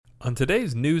On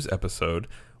today's news episode,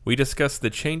 we discuss the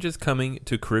changes coming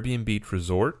to Caribbean Beach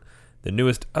Resort, the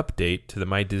newest update to the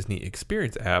My Disney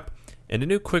Experience app, and a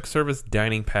new quick service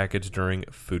dining package during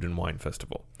Food and Wine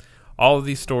Festival. All of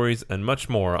these stories and much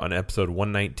more on episode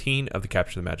 119 of the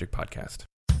Capture the Magic podcast.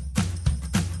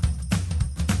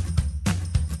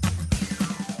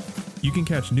 You can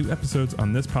catch new episodes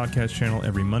on this podcast channel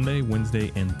every Monday,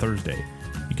 Wednesday, and Thursday.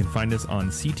 You can find us on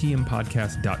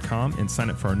ctmpodcast.com and sign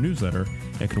up for our newsletter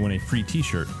and can win a free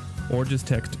t-shirt. Or just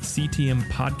text CTM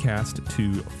Podcast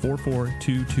to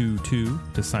 44222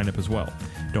 to sign up as well.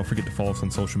 Don't forget to follow us on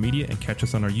social media and catch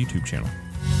us on our YouTube channel.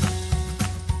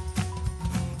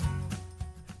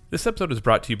 This episode is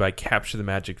brought to you by Capture the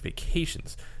Magic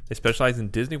Vacations. They specialize in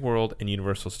Disney World and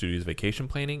Universal Studios vacation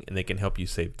planning, and they can help you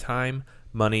save time,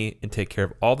 money, and take care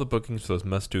of all the bookings for those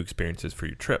must-do experiences for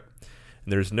your trip.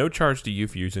 And there's no charge to you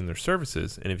for using their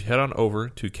services, and if you head on over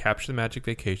to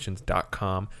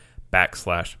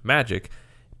capturethemagicvacations.com/magic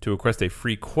to request a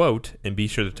free quote and be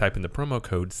sure to type in the promo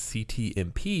code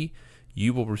CTMP,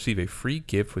 you will receive a free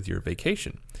gift with your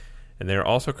vacation. And they're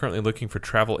also currently looking for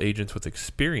travel agents with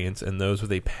experience and those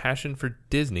with a passion for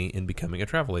Disney in becoming a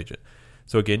travel agent.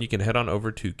 So again, you can head on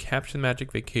over to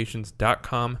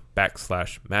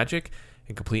capturethemagicvacations.com/magic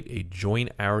and complete a join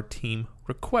our team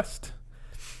request.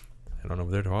 Head on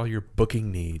over there to all your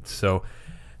booking needs. So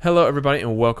hello everybody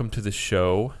and welcome to the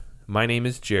show. My name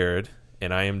is Jared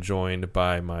and I am joined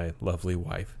by my lovely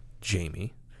wife,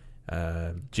 Jamie.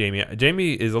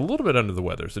 Jamie is a little bit under the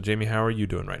weather. So Jamie, how are you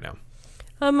doing right now?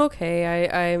 I'm okay.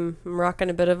 I'm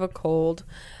rocking a bit of a cold.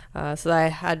 So I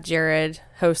had Jared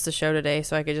host the show today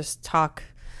so I could just talk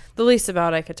the least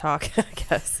about I could talk, I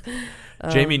guess.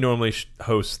 Jamie normally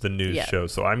hosts the news show,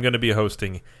 so I'm going to be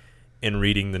hosting and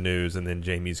reading the news, and then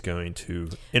Jamie's going to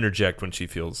interject when she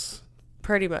feels...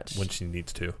 Pretty much. When she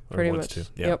needs to. Or Pretty wants much.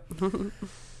 to. Yeah. Yep.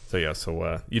 So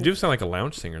you do sound like a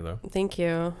lounge singer, though. Thank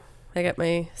you. I got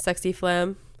my sexy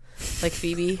phlegm, like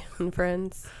Phoebe and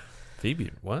Friends. Phoebe,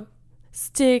 what?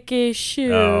 Sticky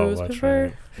shoes. Oh, that's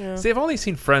right. Yeah. See, I've only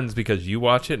seen Friends because you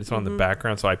watch it. It's on the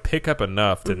background, so I pick up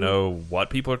enough to know what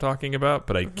people are talking about,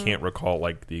 but I can't recall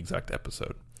like the exact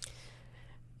episode.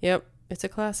 Yep, it's a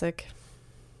classic.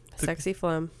 Sexy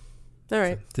phlegm. All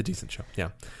right. It's a decent show, yeah.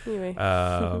 Anyway.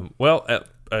 Well,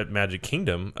 at Magic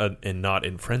Kingdom, and not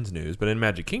in Friends news, but in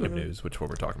Magic Kingdom news, which is what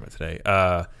we're talking about today,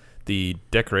 the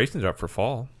decorations are up for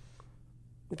fall.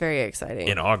 Very exciting.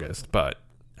 In August, but,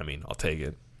 I mean, I'll take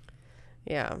it.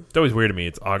 Yeah. It's always weird to me.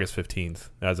 It's August 15th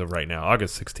as of right now.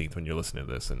 August 16th when you're listening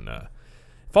to this. And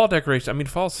fall decoration, I mean,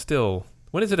 fall's still...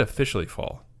 When is it officially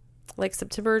fall? Like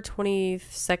September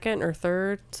 22nd or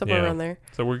 3rd, somewhere around there.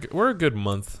 So we're a good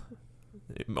month,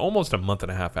 almost a month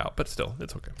and a half out, but still,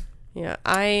 it's okay. Yeah,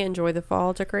 I enjoy the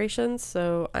fall decorations,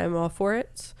 so I'm all for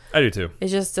it. I do too.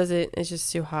 It's just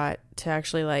too hot to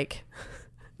actually like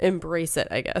embrace it,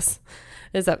 I guess.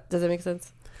 Does that make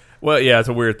sense? Well, yeah, it's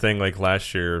a weird thing. Like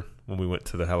last year when we went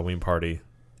to the Halloween party,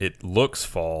 it looks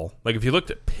fall. Like if you looked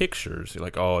at pictures, you're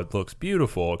like, oh, it looks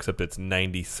beautiful, except it's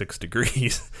 96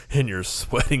 degrees and you're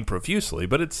sweating profusely,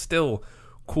 but it's still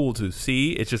cool to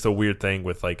see. It's just a weird thing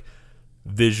with like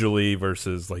visually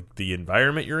versus like the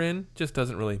environment you're in just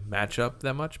doesn't really match up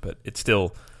that much, but it's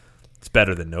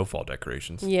better than no fall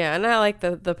decorations. Yeah, and I like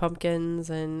the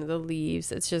pumpkins and the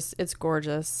leaves. It's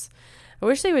gorgeous. I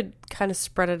wish they would kind of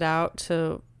spread it out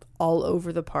to all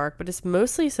over the park, but it's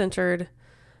mostly centered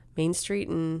Main Street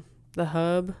and the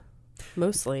hub,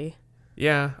 mostly.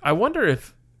 Yeah, I wonder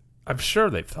if... I'm sure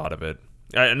they've thought of it.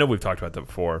 I know we've talked about that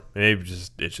before. Maybe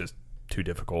it's just too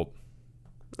difficult.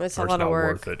 It's a lot of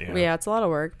work. Worth it, yeah, it's a lot of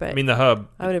work, but I mean, the hub...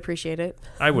 I would appreciate it.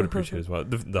 I would appreciate it as well.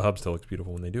 The hub still looks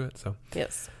beautiful when they do it, so...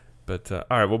 Yes. But, all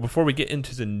right, well, before we get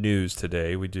into the news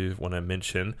today, we do want to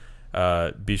mention,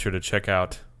 be sure to check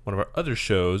out one of our other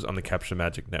shows on the Capture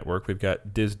Magic Network. We've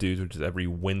got Diz Dudes, which is every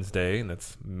Wednesday, and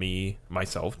that's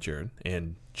myself, Jared,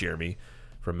 and Jeremy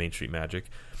from Main Street Magic.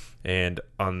 And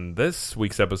on this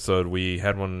week's episode, we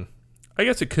had one, I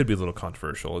guess it could be a little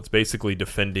controversial. It's basically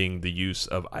defending the use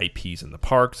of IPs in the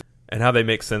parks and how they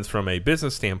make sense from a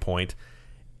business standpoint,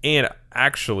 and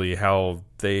actually how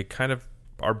they kind of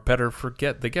are better for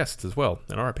the guests as well,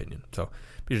 in our opinion. So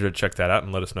be sure to check that out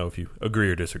and let us know if you agree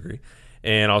or disagree.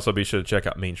 And also be sure to check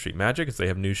out Main Street Magic, as they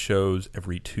have new shows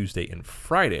every Tuesday and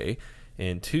Friday.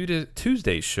 And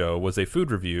Tuesday's show was a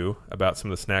food review about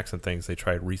some of the snacks and things they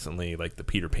tried recently, like the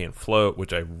Peter Pan float,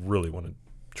 which I really want to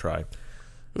try.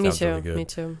 Sounds really good. Me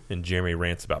too. And Jeremy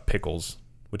rants about pickles,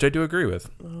 which I do agree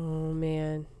with. Oh,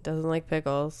 man. Doesn't like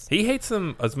pickles. He hates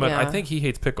them as much. Yeah. I think he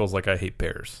hates pickles like I hate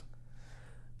bears.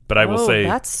 But I will say...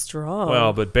 that's strong.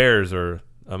 Well, but bears are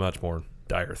a much more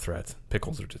dire threat.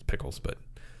 Pickles are just pickles, but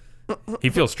he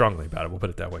feels strongly about it. We'll put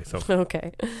it that way. So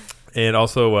Okay. And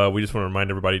also, we just want to remind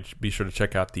everybody to be sure to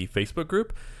check out the Facebook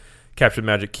group, Capture the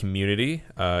Magic Community.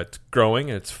 It's growing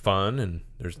and it's fun, and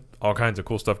there's all kinds of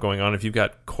cool stuff going on. If you've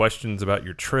got questions about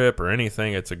your trip or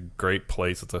anything, it's a great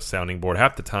place. It's a sounding board.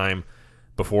 Half the time,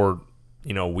 before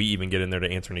we even get in there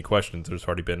to answer any questions, there's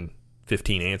already been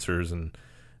 15 answers, and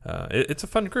it's a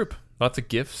fun group. Lots of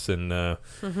gifts, and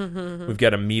we've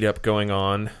got a meetup going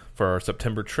on for our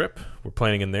September trip. We're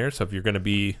planning in there, so if you're going to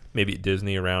be maybe at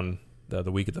Disney around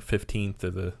the week of the 15th or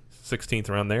the 16th,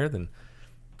 around there, then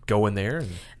go in there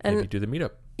and maybe do the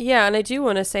meetup. Yeah, and I do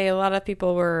want to say a lot of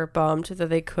people were bummed that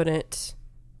they couldn't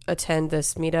attend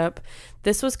this meetup.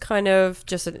 This was kind of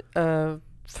just a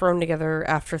thrown together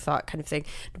afterthought kind of thing.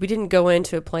 We didn't go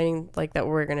into it planning like that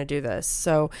we're going to do this.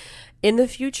 So in the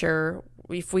future,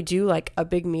 if we do like a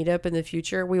big meetup in the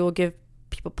future, we will give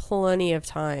people plenty of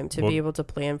time to be able to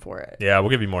plan for it. Yeah, we'll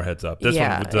give you more heads up. This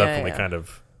one was definitely kind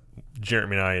of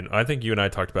Jeremy and I think you and I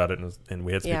talked about it, and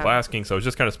we had some people asking, so it's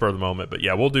just kind of spur of the moment. But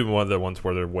yeah, we'll do one of the ones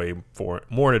where they're way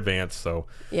more in advance, so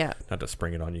not to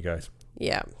spring it on you guys.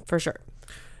 Yeah, for sure.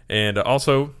 And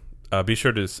also, be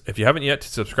sure to, if you haven't yet, to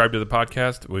subscribe to the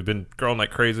podcast. We've been growing like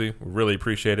crazy. We really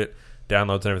appreciate it.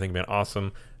 Downloads and everything have been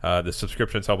awesome. The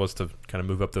subscriptions help us to kind of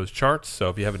move up those charts. So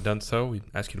if you haven't done so, we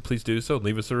ask you to please do so.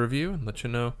 Leave us a review and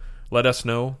let us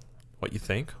know what you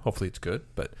think. Hopefully it's good.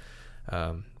 But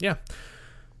yeah.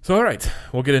 So all right,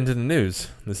 we'll get into the news.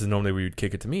 This is normally where you'd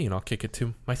kick it to me, and I'll kick it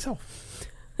to myself.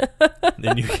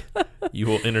 Then you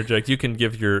will interject. You can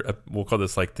give your we'll call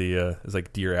this like it's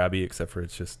like Dear Abby, except for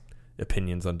it's just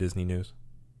opinions on Disney news.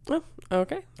 Oh,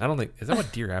 okay. I don't think, is that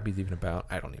what Dear Abby's even about?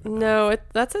 I don't even know. No,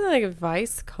 that's in like a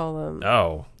advice column.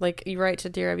 Oh. Like you write to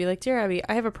Dear Abby, like, Dear Abby,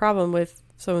 I have a problem with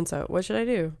so-and-so. What should I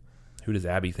do? Who does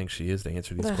Abby think she is to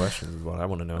answer these questions is what I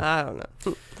want to know. I don't know.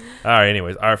 All right,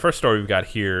 anyways, our first story we've got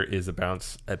here is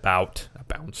about I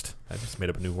just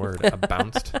made up a new word.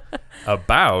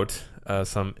 About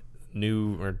some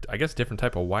new, or I guess different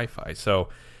type of Wi-Fi. So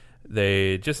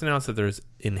they just announced that there's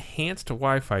enhanced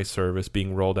Wi-Fi service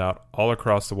being rolled out all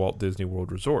across the Walt Disney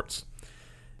World resorts.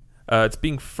 It's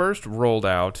being first rolled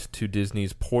out to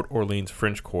Disney's Port Orleans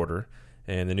French Quarter,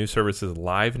 and the new service is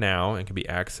live now and can be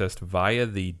accessed via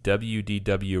the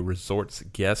WDW Resorts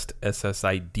Guest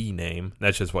SSID name.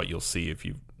 That's just what you'll see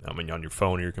on your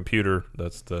phone or your computer.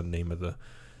 That's the name of the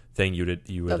thing you would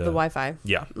of the Wi-Fi.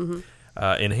 Yeah. Mm-hmm.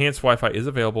 Enhanced Wi-Fi is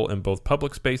available in both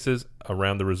public spaces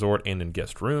around the resort and in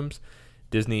guest rooms.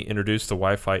 Disney introduced the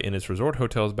Wi-Fi in its resort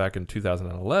hotels back in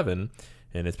 2011,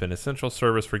 and it's been an essential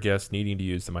service for guests needing to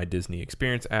use the My Disney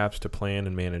Experience apps to plan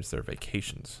and manage their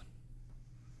vacations.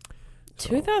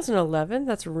 2011?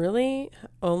 That's really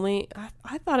only...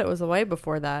 I thought it was way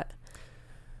before that.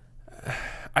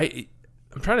 I'm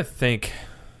trying to think...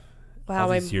 Wow,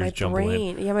 my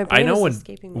brain. Yeah, my brain I know when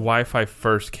escaping me. Wi-Fi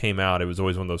first came out, it was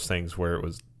always one of those things where it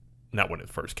was not when it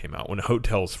first came out. When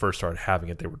hotels first started having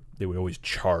it, they would always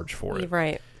charge for it,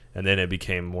 right? And then it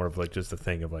became more of like just a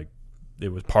thing of like it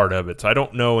was part of it. So I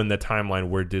don't know in the timeline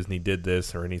where Disney did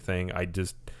this or anything.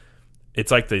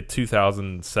 It's like the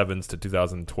 2007s to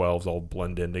 2012s all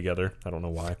blend in together. I don't know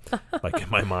why, like in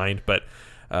my mind, but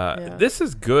this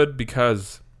is good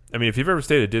because I mean, if you've ever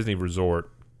stayed at a Disney resort,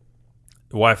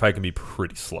 Wi-Fi can be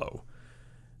pretty slow.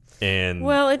 And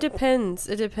well, it depends.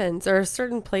 There are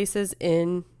certain places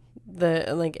in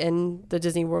the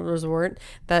Disney World Resort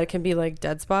that can be like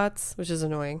dead spots, which is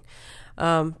annoying.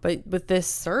 But with this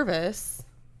service,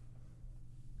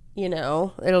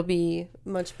 it'll be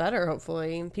much better,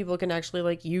 hopefully, and people can actually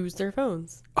like use their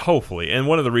phones. Hopefully. And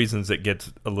one of the reasons it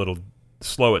gets a little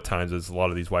slow at times is a lot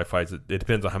of these Wi-Fis, it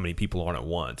depends on how many people are on it at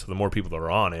once. So the more people that are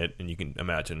on it, and you can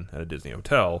imagine at a Disney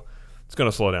hotel, it's going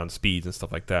to slow down speeds and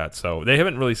stuff like that. So they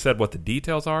haven't really said what the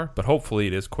details are, but hopefully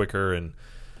it is quicker and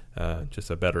just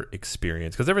a better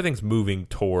experience. Because everything's moving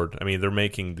toward, I mean, they're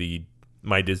making the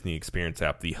My Disney Experience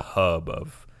app the hub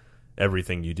of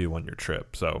everything you do on your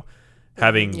trip. So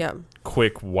having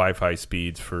quick Wi-Fi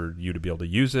speeds for you to be able to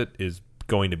use it is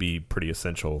going to be pretty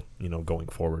essential, going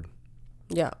forward.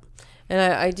 Yeah. And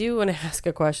I do want to ask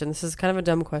a question. This is kind of a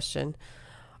dumb question.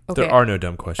 Okay. There are no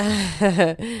dumb questions.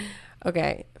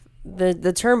 Okay.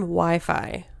 The term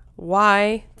Wi-Fi,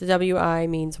 the W-I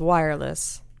means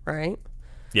wireless, right?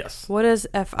 Yes. What does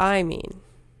F-I mean?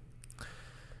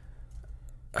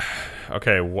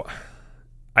 Okay.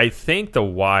 I think the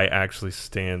Y actually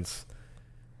stands...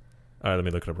 All right, let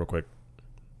me look it up real quick.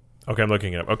 Okay, I'm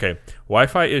looking it up. Okay.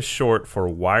 Wi-Fi is short for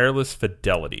wireless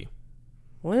fidelity.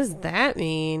 What does that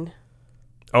mean?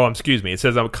 Oh, excuse me. It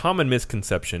says a common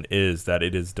misconception is that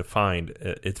it is defined,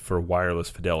 it's for wireless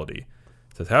fidelity.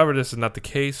 It says, however, this is not the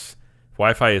case.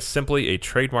 Wi-Fi is simply a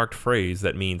trademarked phrase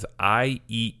that means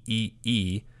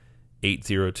IEEE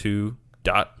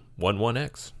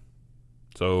 802.11x.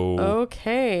 So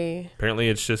okay. apparently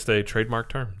it's just a trademark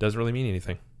term. Doesn't really mean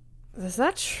anything. Is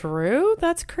that true?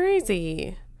 That's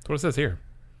crazy. That's what it says here.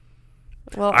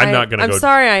 Well, I'm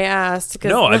sorry I asked.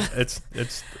 No, I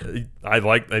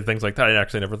like things like that. I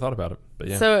actually never thought about it, but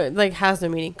yeah. So it like has no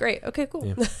meaning. Great. Okay, cool.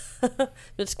 Yeah. I'm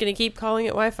just gonna keep calling it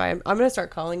Wi-Fi. I'm gonna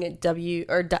start calling it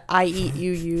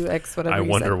IEUUX. Whatever. I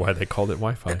wonder why they called it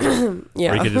Wi-Fi.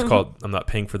 Yeah. Or you could just call it, I'm not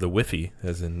paying for the Wi-Fi,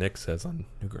 as in Nick says on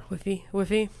New Girl.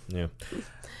 Wi-Fi. Yeah.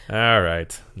 All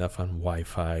right. Enough on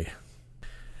Wi-Fi.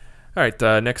 All right,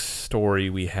 next story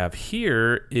we have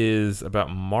here is about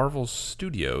Marvel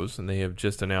Studios, and they have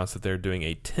just announced that they're doing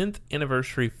a 10th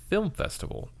anniversary film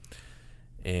festival.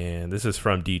 And this is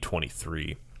from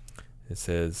D23. It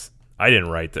says, we didn't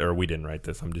write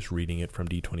this, I'm just reading it from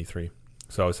D23.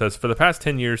 So it says, for the past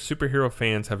 10 years, superhero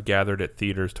fans have gathered at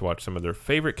theaters to watch some of their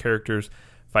favorite characters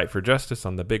fight for justice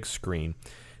on the big screen.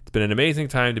 It's been an amazing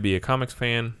time to be a comics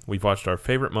fan. We've watched our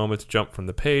favorite moments jump from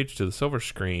the page to the silver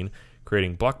screen,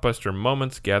 creating blockbuster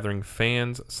moments, gathering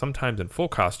fans, sometimes in full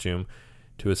costume,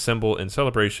 to assemble in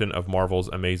celebration of Marvel's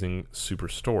amazing super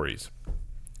stories.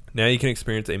 Now you can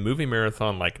experience a movie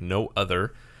marathon like no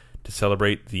other. To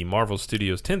celebrate the Marvel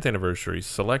Studios' 10th anniversary,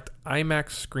 select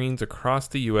IMAX screens across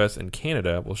the U.S. and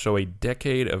Canada will show a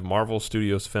decade of Marvel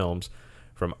Studios films,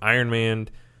 from Iron Man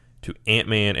to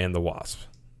Ant-Man and the Wasp.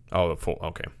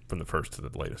 From the first to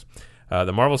the latest.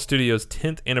 The Marvel Studios'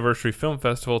 10th Anniversary Film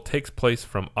Festival takes place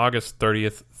from August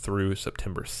 30th through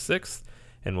September 6th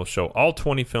and will show all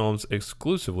 20 films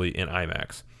exclusively in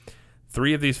IMAX.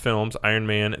 3 of these films, Iron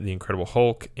Man, The Incredible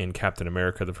Hulk, and Captain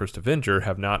America: The First Avenger,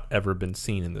 have not ever been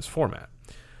seen in this format.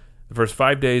 The first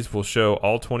 5 days will show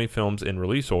all 20 films in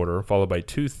release order, followed by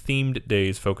 2 themed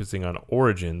days focusing on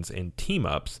origins and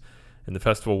team-ups, and the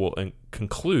festival will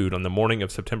conclude on the morning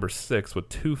of September 6th with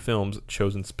 2 films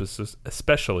chosen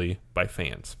especially by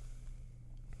fans.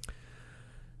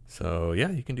 So, yeah,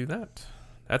 you can do that.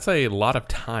 That's a lot of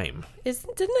time.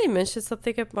 Didn't I mention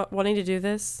something about wanting to do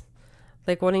this?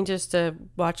 Like wanting just to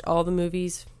watch all the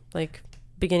movies, like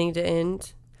beginning to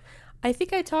end? I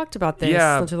think I talked about this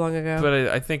not too long ago. But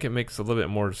I think it makes a little bit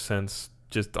more sense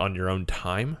just on your own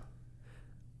time.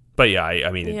 But yeah,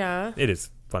 I mean, it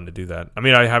is fun to do that. I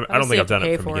mean, I don't think I've done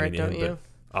it from beginning to end, but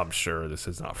I'm sure this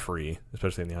is not free,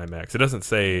 especially in the IMAX. It doesn't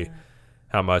say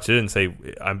how much. It didn't say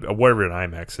wherever an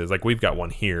IMAX is. Like, we've got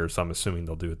one here, so I'm assuming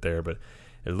they'll do it there. But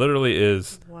it literally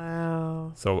is.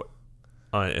 Wow. So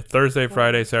on Thursday,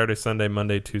 Friday, Saturday, Sunday,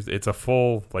 Monday, Tuesday, it's a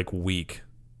full week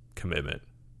commitment.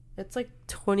 It's like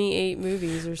 28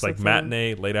 movies or something. Like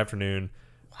matinee, late afternoon,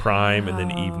 prime, and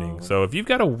then evening. So if you've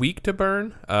got a week to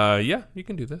burn, you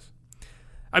can do this.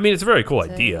 I mean, it's a very cool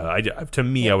idea. I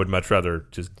would much rather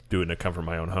just do it in the comfort of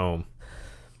my own home.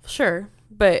 Sure.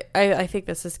 But I think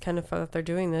this is kind of fun that they're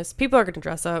doing this. People are going to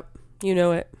dress up. You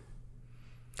know it.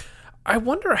 I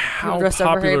wonder how dressed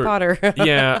up for Harry Potter.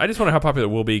 Yeah, I just wonder how popular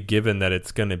it will be given that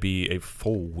it's going to be a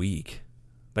full week.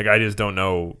 Like, I just don't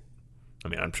know. I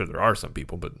mean, I'm sure there are some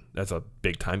people, but that's a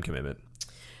big time commitment.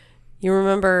 You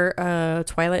remember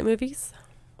Twilight movies?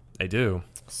 I do.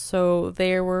 So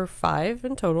there were 5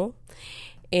 in total.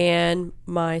 And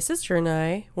my sister and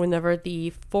I, whenever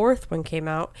the 4th one came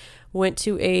out, went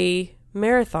to a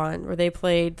marathon where they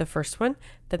played the first one,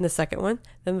 then the second one,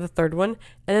 then the third one,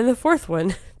 and then the 4th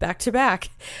one back to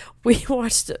back. We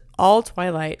watched all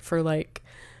Twilight for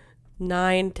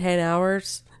 9-10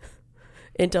 hours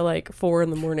until 4 in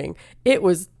the morning. It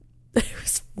was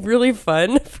really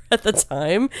fun at the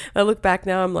time. I look back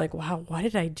now, I'm like, wow, why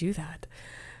did I do that?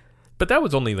 But that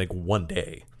was only one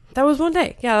day. That was one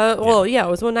day. Yeah. Well, it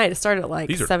was one night. It started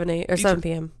at 7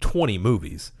 p.m. 20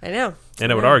 movies. I know.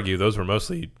 And I would argue those were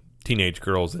mostly teenage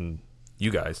girls and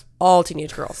you guys. All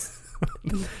teenage girls.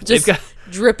 Just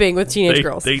dripping with teenage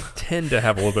girls. They tend to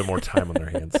have a little bit more time on their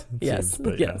hands. Yes.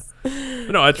 Seems, yes. Yeah.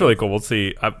 But no, it's really cool. We'll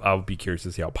see. I'll be curious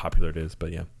to see how popular it is.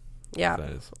 But yeah. Yeah.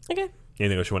 That is. Okay.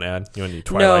 Anything else you want to add? You want any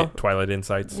Twilight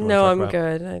insights? No, I'm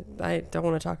good. I don't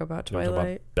want to talk about Twilight. Talk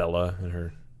about Bella and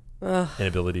her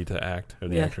inability to act, or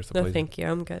the actress that plays her. Thank you.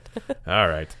 I'm good. All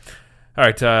right.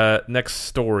 Next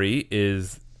story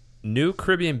is new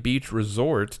Caribbean Beach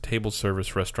Resort table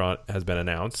service restaurant has been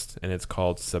announced, and it's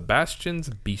called Sebastian's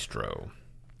Bistro.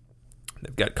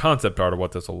 They've got concept art of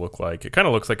what this will look like. It kind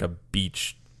of looks like a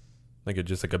beach,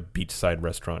 just like a beachside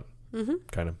restaurant.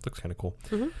 Mm-hmm. Looks kind of cool.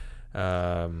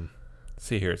 Mm-hmm.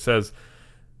 See here, it says,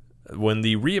 when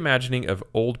the reimagining of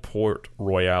Old Port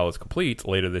Royale is complete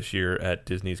later this year at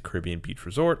Disney's Caribbean Beach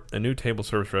Resort, a new table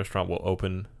service restaurant will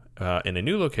open in a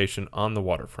new location on the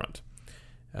waterfront.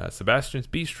 Sebastian's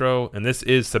Bistro, and this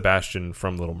is Sebastian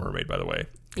from Little Mermaid, by the way,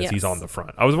 because he's on the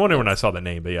front. I was wondering when I saw the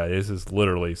name, but yeah, this is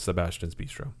literally Sebastian's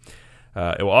Bistro.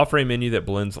 It will offer a menu that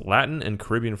blends Latin and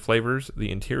Caribbean flavors.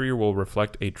 The interior will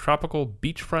reflect a tropical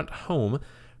beachfront home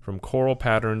from coral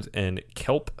patterns and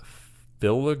kelp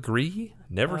filigree.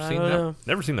 Never seen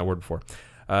that word before.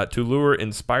 To lure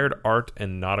inspired art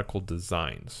and nautical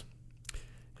designs.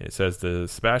 It says the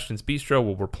Sebastian's Bistro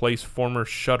will replace former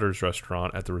Shutters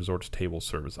restaurant at the resort's table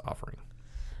service offering.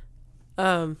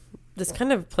 This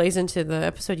kind of plays into the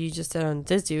episode you just did on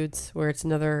Diz Dudes, where it's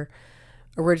another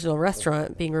original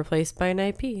restaurant being replaced by an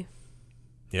IP.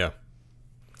 Yeah.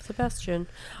 Sebastian.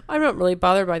 I'm not really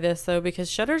bothered by this, though,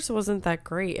 because Shutters wasn't that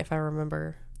great, if I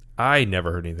remember. I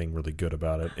never heard anything really good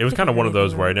about it. It was kind of one of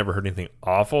those where I never heard anything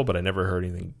awful, but I never heard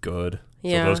anything good.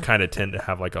 Yeah. So those kind of tend to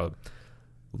have like a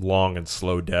long and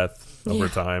slow death over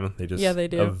time. They just they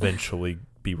do. eventually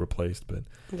be replaced. But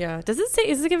yeah. Does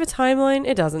it give a timeline?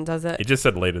 It doesn't, does it? It just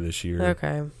said later this year.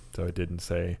 Okay. So it didn't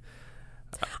say.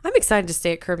 I'm excited to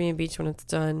stay at Caribbean Beach when it's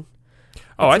done.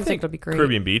 I think it'll be great.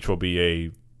 Caribbean Beach will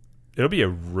be it'll be a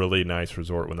really nice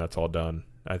resort when that's all done.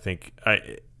 I think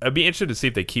I'd be interested to see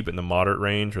if they keep it in the moderate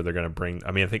range, or they're going to bring.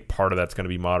 I mean, I think part of that's going to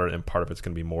be moderate, and part of it's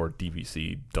going to be more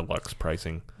DVC deluxe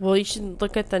pricing. Well, you should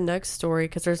look at the next story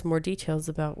because there's more details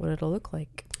about what it'll look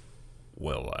like.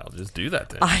 Well, I'll just do that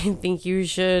then. I think you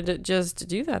should just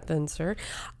do that then, sir.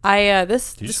 Did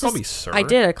you just call me sir? I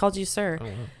did. I called you sir. Oh,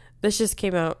 wow. This just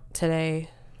came out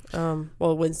today.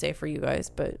 Well, Wednesday for you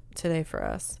guys, but today for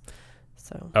us.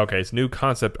 So okay, it's new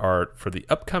concept art for the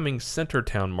upcoming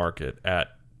Centertown Market at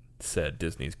said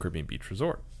Disney's Caribbean Beach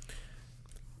Resort.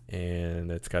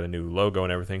 And it's got a new logo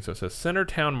and everything. So it says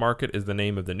Centertown Market is the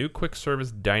name of the new quick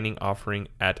service dining offering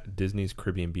at Disney's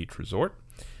Caribbean Beach Resort.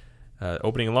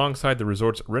 Opening alongside the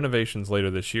resort's renovations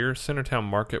later this year, Centertown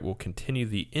Market will continue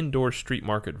the indoor street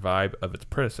market vibe of its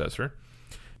predecessor.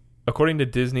 According to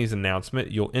Disney's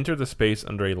announcement, you'll enter the space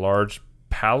under a large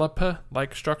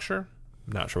palapa-like structure.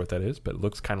 I'm not sure what that is, but it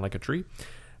looks kind of like a tree.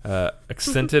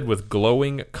 Accented with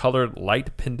glowing colored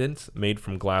light pendants made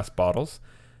from glass bottles.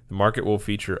 The market will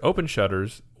feature open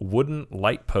shutters, wooden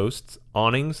light posts,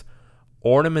 awnings,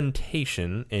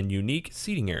 ornamentation, and unique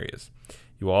seating areas.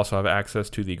 You will also have access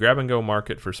to the grab-and-go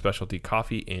market for specialty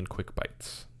coffee and quick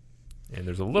bites. And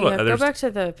there's a little... go back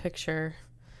to the picture.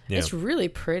 Yeah. It's really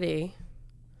pretty.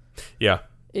 Yeah.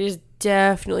 It is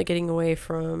definitely getting away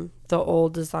from the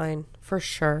old design, for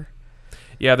sure.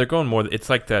 Yeah, they're going more... It's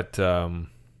like that...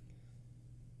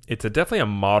 It's definitely a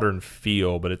modern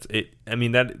feel, but I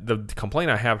mean, that the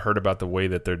complaint I have heard about the way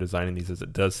that they're designing these is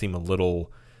it does seem a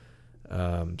little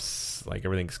like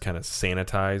everything's kind of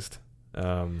sanitized.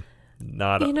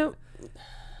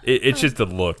 It's just the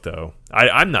look, though.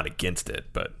 I'm not against it,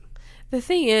 but the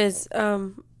thing is,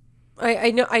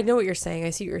 I know what you're saying. I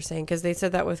see what you're saying because they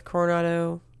said that with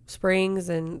Coronado Springs,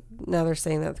 and now they're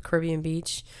saying that with Caribbean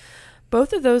Beach.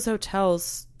 Both of those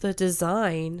hotels, the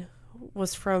design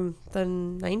was from the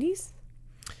 90s?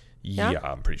 Yeah,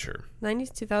 I'm pretty sure.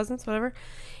 90s, 2000s, whatever.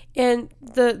 And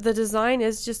the design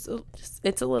is just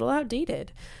it's a little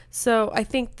outdated. So I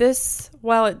think this,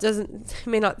 while it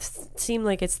may not seem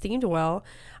like it's themed well,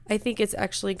 I think it's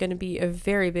actually going to be a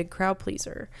very big crowd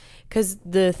pleaser. Because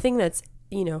the thing that's,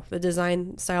 the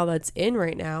design style that's in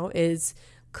right now is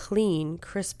clean,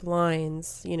 crisp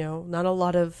lines, not a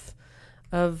lot of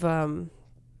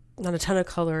not a ton of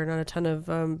color, not a ton of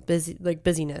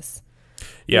busyness.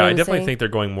 Yeah, I definitely think they're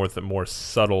going more with a more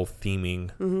subtle theming.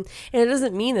 Mm-hmm. And it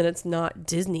doesn't mean that it's not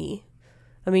Disney.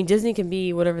 I mean, Disney can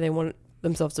be whatever they want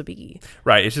themselves to be.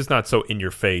 Right. It's just not so in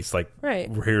your face. Like, right.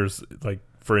 Here's, like,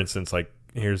 for instance, like,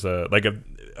 here's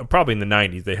probably in the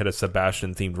 90s, they had a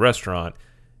Sebastian themed restaurant.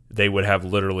 They would have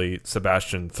literally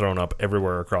Sebastian thrown up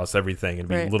everywhere across everything and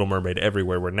be right. Little Mermaid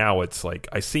everywhere, where now it's like,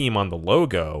 I see him on the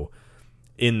logo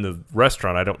in the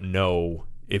restaurant. I don't know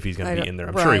if he's going to be in there.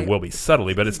 I'm sure he will be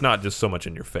subtly, but it's not just so much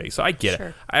in your face. So I get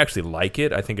it. I actually like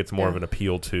it. I think it's more of an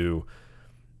appeal to,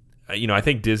 I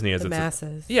think Disney as the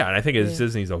masses. And I think as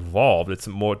Disney's evolved, it's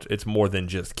more than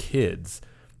just kids.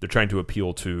 They're trying to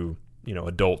appeal to,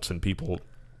 adults and people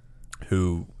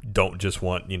who don't just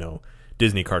want,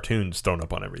 Disney cartoons thrown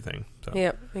up on everything. So.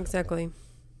 Yep, exactly.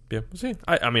 Yeah, we'll see.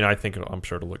 I think I'm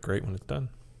sure it'll look great when it's done.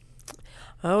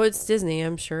 Oh, it's Disney.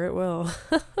 I'm sure it will.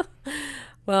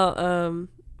 Well,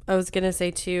 I was going to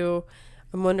say too,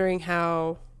 I'm wondering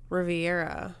how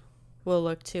Riviera will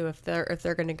look too if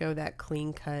they're going to go that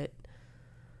clean cut.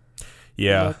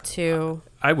 Yeah. Look too.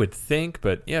 I would think,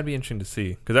 but yeah, it'd be interesting to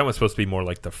see because that one's supposed to be more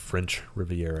like the French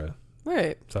Riviera.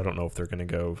 Right. So I don't know if they're going to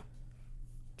go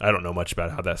I don't know much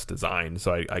about how that's designed,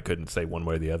 so I couldn't say one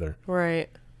way or the other. Right.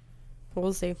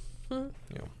 We'll see. Yeah.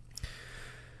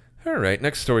 All right,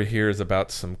 next story here is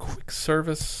about some quick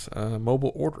service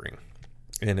mobile ordering.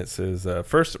 And it says,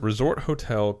 first resort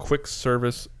hotel quick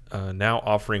service now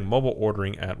offering mobile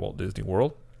ordering at Walt Disney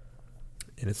World.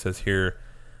 And it says here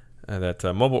that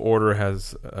mobile order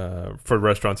has, for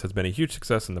restaurants, has been a huge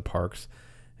success in the parks.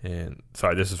 And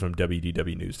sorry, this is from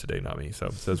WDW News Today, not me. So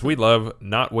it says, we love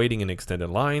not waiting in extended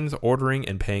lines, ordering,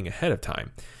 and paying ahead of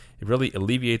time. It really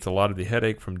alleviates a lot of the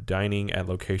headache from dining at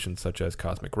locations such as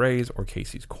Cosmic Rays or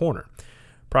Casey's Corner.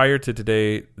 Prior to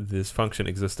today, this function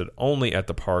existed only at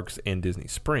the parks and Disney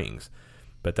Springs,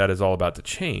 but that is all about to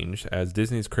change as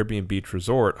Disney's Caribbean Beach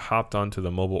Resort hopped onto the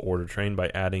mobile order train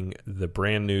by adding the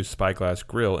brand new Spyglass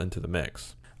Grill into the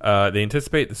mix. They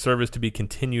anticipate the service to be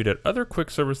continued at other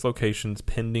quick service locations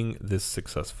pending this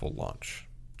successful launch.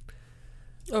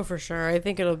 Oh, for sure. I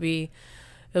think it'll be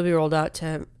rolled out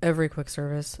to every quick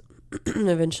service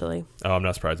eventually. Oh, I'm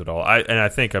not surprised at all. I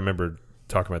think I remember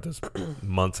talking about this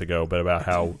months ago, but about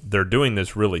how they're doing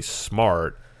this really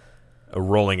smart,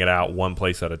 rolling it out one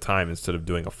place at a time instead of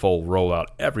doing a full rollout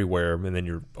everywhere, and then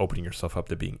you're opening yourself up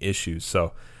to being issues.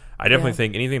 So I definitely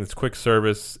think anything that's quick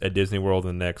service at Disney World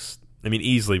in the next,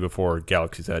 easily before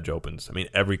Galaxy's Edge opens,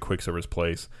 every quick service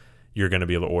place, you're going to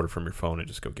be able to order from your phone and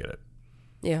just go get it.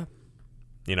 Yeah.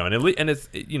 And it's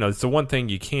it's the one thing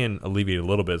you can alleviate a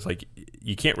little bit. It's like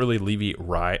you can't really alleviate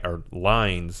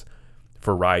lines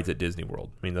for rides at Disney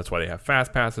World. That's why they have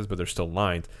fast passes, but there's still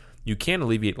lines. You can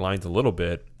alleviate lines a little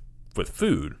bit with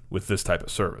food with this type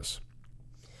of service,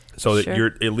 so that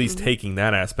you're at least taking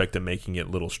that aspect and making it a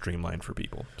little streamlined for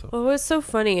people. So. Well, what's so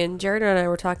funny, and Jared and I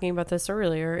were talking about this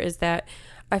earlier, is that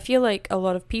I feel like a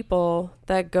lot of people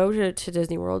that go to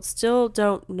Disney World still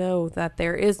don't know that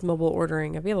there is mobile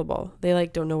ordering available. They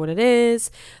don't know what it is.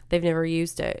 They've never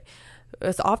used it.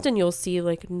 As often you'll see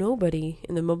nobody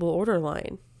in the mobile order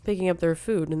line picking up their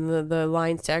food, and the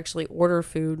lines to actually order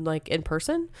food in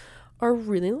person are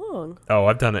really long. Oh,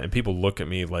 I've done it, and people look at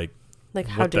me like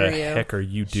how what dare the you? heck are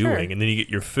you doing? Sure. And then you get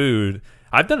your food.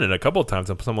 I've done it a couple of times,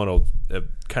 and someone will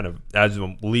kind of, as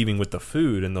I'm leaving with the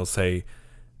food, and they'll say,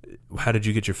 how did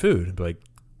you get your food? I'd be like,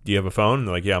 do you have a phone? And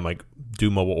they're like, yeah. I'm like, do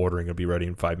mobile ordering. It'll be ready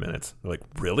in 5 minutes. They're like,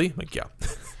 really? I'm like, yeah.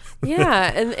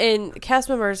 Yeah, and cast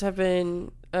members have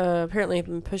been apparently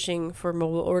been pushing for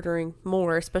mobile ordering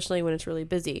more, especially when it's really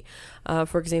busy.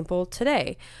 For example,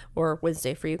 today or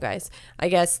Wednesday for you guys, I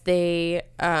guess they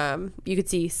you could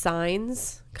see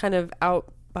signs kind of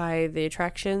out by the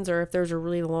attractions, or if there's a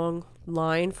really long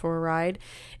line for a ride,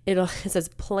 it says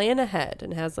plan ahead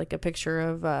and has a picture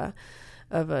of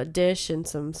a dish and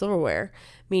some silverware,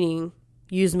 meaning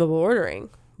use mobile ordering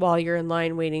while you're in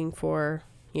line waiting for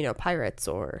Pirates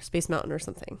or Space Mountain or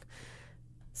something.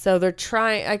 So they're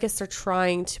trying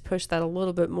to push that a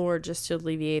little bit more just to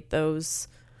alleviate those,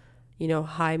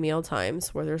 high meal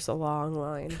times where there's a long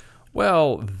line.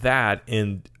 Well, that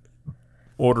and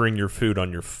ordering your food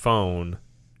on your phone,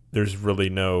 there's really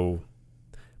no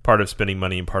part of spending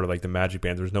money and part of the Magic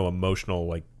Band. There's no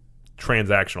emotional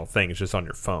transactional thing. It's just on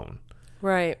your phone.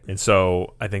 Right. And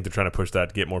so I think they're trying to push that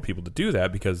to get more people to do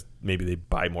that because maybe they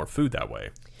buy more food that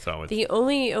way. So the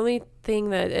only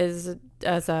thing that is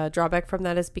as a drawback from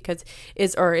that is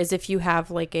if you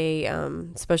have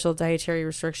a special dietary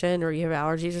restriction or you have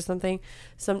allergies or something.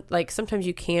 Sometimes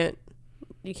you can't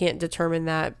determine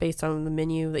that based on the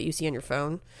menu that you see on your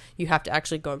phone. You have to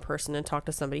actually go in person and talk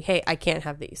to somebody. Hey, I can't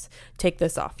have these. Take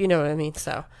this off. You know what I mean?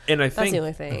 So and I that's think the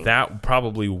only thing. That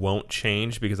probably won't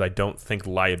change because I don't think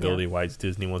liability-wise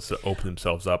Disney wants to open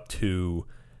themselves up to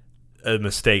a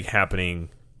mistake happening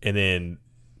and then,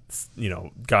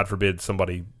 God forbid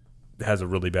somebody has a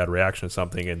really bad reaction to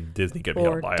something and Disney get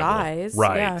held liable. Dies.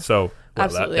 Right. Yeah. So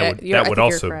absolutely. that would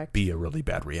also be a really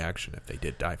bad reaction if they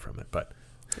did die from it. But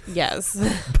yes,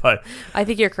 but I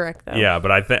think you're correct though. Yeah,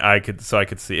 but I think I could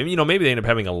see. Maybe they end up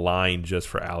having a line just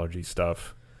for allergy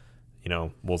stuff.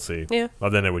 We'll see. Yeah.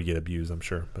 Well, then it would get abused, I'm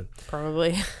sure. But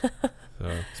probably.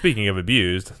 So, speaking of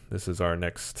abused, this is our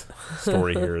next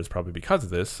story here is probably because of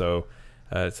this. So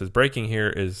it says breaking here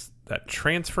is that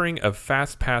transferring of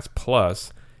FastPass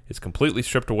Plus is completely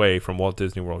stripped away from Walt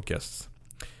Disney World guests.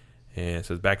 And it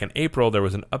says back in April, there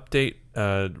was an update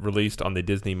released on the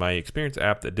Disney My Experience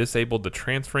app that disabled the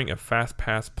transferring of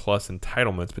FastPass Plus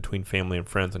entitlements between family and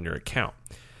friends on your account.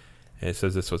 And it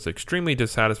says this was extremely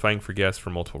dissatisfying for guests for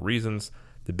multiple reasons,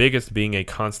 the biggest being a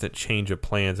constant change of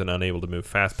plans and unable to move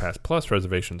FastPass Plus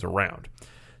reservations around.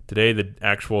 Today, the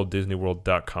actual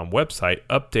DisneyWorld.com website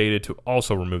updated to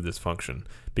also remove this function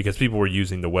because people were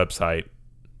using the website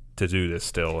to do this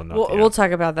still. And not we'll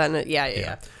talk about that.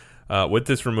 Yeah. With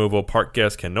this removal, park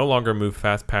guests can no longer move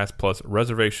FastPass Plus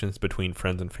reservations between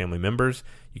friends and family members.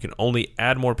 You can only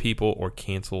add more people or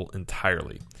cancel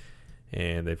entirely.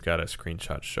 And they've got a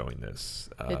screenshot showing this.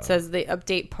 It says the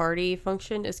update party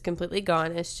function is completely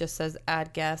gone. It just says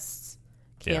add guests,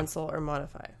 cancel, or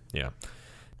modify. Yeah.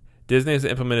 Disney has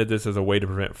implemented this as a way to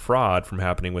prevent fraud from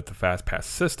happening with the FastPass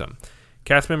system.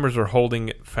 Cast members are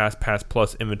holding FastPass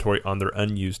Plus inventory on their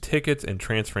unused tickets and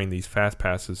transferring these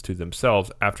FastPasses to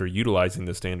themselves after utilizing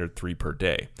the standard 3 per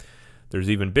day. There's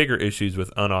even bigger issues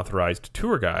with unauthorized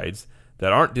tour guides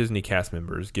that aren't Disney cast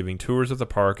members giving tours of the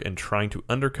park and trying to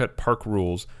undercut park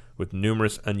rules with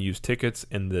numerous unused tickets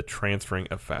and the transferring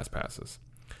of FastPasses.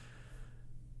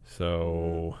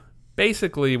 So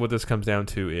basically what this comes down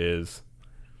to is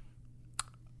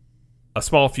a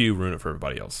small few ruin it for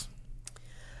everybody else.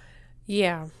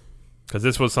 Yeah. Because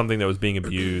this was something that was being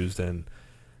abused, and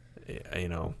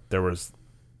there was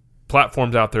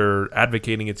platforms out there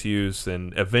advocating its use,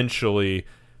 and eventually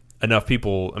enough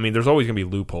people, there's always going to be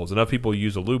loopholes. Enough people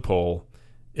use a loophole,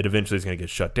 it eventually is going to get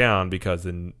shut down, because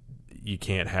then you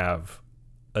can't have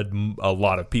a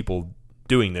lot of people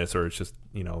doing this, or it's just,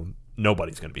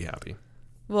 nobody's going to be happy.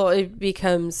 Well, it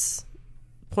becomes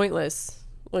pointless.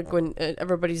 Like when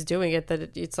everybody's doing it,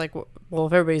 that it's like, well,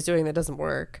 if everybody's doing it, that doesn't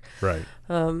work. Right.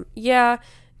 Yeah.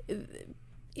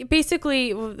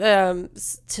 Basically, to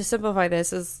simplify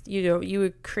this is, you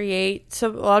would create,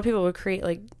 so a lot of people would create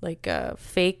like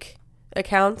fake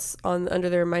accounts under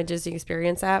their My Disney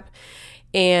Experience app.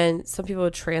 And some people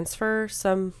would transfer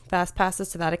some fast passes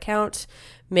to that account,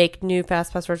 make new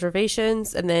fast pass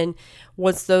reservations, and then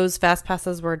once those fast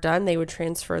passes were done, they would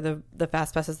transfer the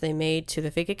fast passes they made to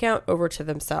the fake account over to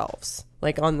themselves,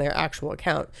 like on their actual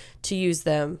account, to use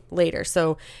them later.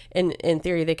 So in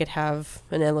theory, they could have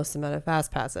an endless amount of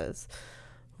fast passes.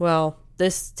 Well,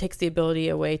 this takes the ability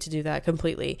away to do that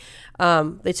completely.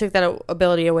 They took that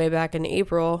ability away back in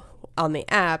April on the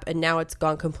app, and now it's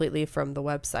gone completely from the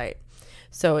website.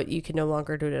 So you can no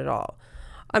longer do it at all.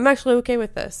 I'm actually okay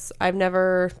with this. I've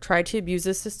never tried to abuse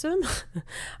this system.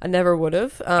 I never would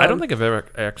have. I don't think I've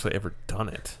ever done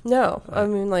it. No.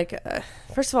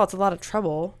 First of all, it's a lot of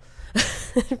trouble,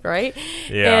 right?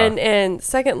 Yeah. And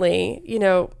secondly,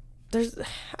 there's,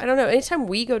 I don't know, anytime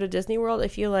we go to Disney World, I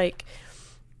feel like,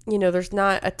 there's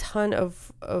not a ton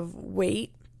of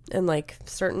wait and like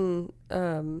certain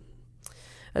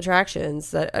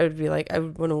attractions that I would be like, I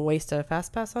would want to waste a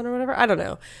fast pass on or whatever. I don't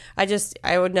know.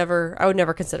 I would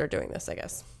never consider doing this, I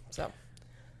guess. So.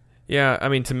 Yeah.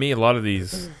 To me, a lot of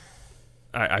these,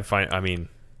 I find,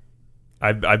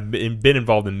 I've been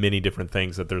involved in many different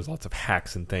things that there's lots of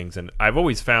hacks and things. And I've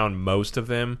always found most of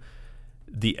them,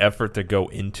 the effort that go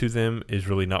into them is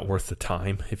really not worth the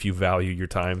time if you value your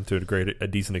time to a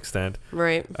decent extent.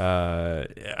 Right. I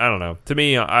don't know. To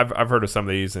me, I've heard of some of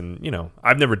these, and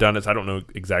I've never done it, so I don't know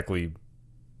exactly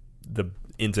the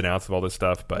ins and outs of all this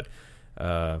stuff. But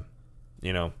I'm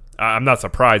not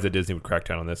surprised that Disney would crack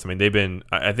down on this. They've been,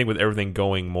 I think, with everything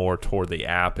going more toward the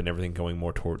app and everything going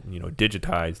more toward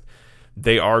digitized,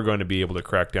 they are going to be able to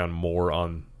crack down more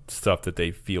on stuff that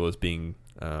they feel is being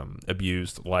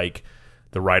abused, like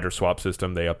the rider swap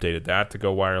system. They updated that to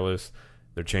go wireless.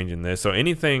 They're changing this. So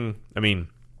anything,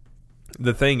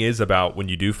 the thing is about when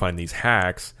you do find these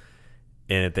hacks,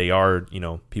 and if they are,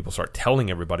 people start telling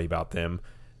everybody about them,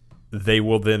 they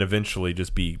will then eventually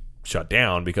just be shut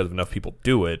down because if enough people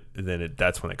do it, then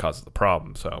that's when it causes the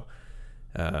problem. So,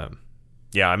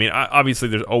 obviously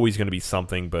there's always going to be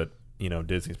something, but,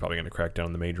 Disney's probably going to crack down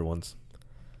on the major ones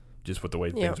just with the way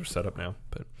things are set up now.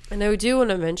 But and I do want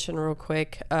to mention real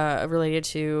quick, related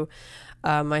to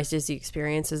My Disney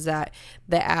Experience, is that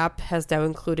the app has now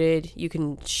included, you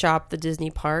can shop the Disney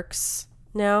parks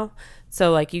now.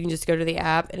 So like you can just go to the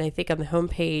app, and I think on the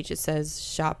homepage it says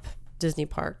shop Disney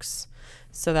parks.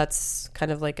 So that's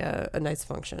kind of like a nice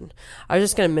function. I was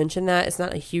just going to mention that. It's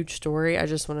not a huge story. I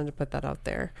just wanted to put that out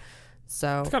there.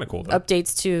 So it's kind of cool though.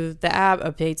 Updates to the app,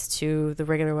 updates to the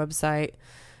regular website.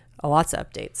 Lots of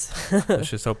updates.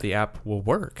 Let's just hope the app will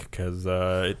work, because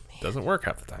it doesn't work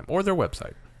half the time, or their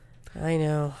website. I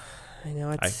know.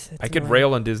 I could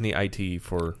rail on Disney IT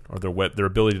or their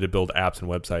ability to build apps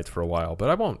and websites for a while, but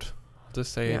I won't. I'll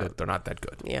just say that they're not that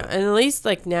good. Yeah, and at least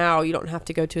like now you don't have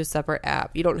to go to a separate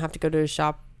app. You don't have to go to the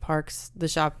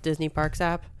Shop Disney Parks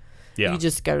app. Yeah, you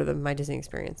just go to the My Disney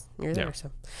Experience. You're there.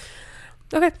 So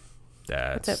okay,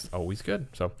 that's always good.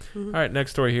 So all right,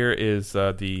 next story here is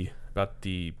about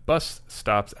the bus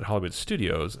stops at Hollywood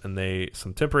Studios, and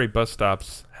some temporary bus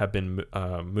stops have been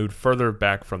moved further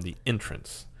back from the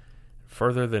entrance,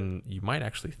 further than you might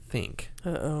actually think.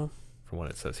 From what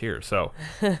it says here. So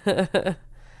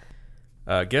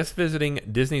Guests visiting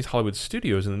Disney's Hollywood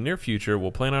Studios in the near future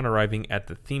will plan on arriving at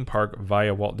the theme park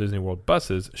via Walt Disney World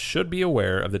buses should be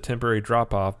aware of the temporary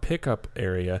drop-off pickup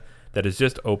area that has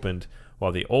just opened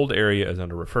while the old area is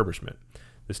under refurbishment.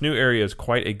 This new area is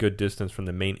quite a good distance from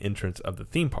the main entrance of the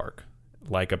theme park,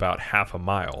 like about half a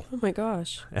mile. Oh my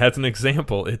gosh. As an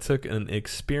example, it took an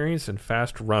experienced and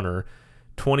fast runner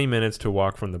 20 minutes to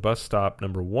walk from the bus stop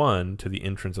number 1 to the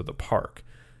entrance of the park.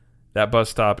 That bus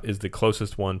stop is the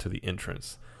closest one to the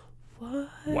entrance. What?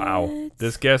 Wow.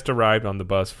 This guest arrived on the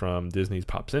bus from Disney's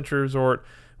Pop Century Resort,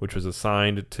 which was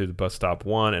assigned to the bus stop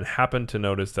 1, and happened to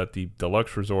notice that the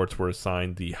deluxe resorts were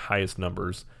assigned the highest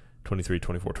numbers, 23,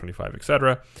 24, 25,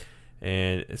 etc.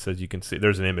 And it says you can see,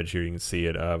 there's an image here, you can see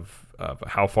it of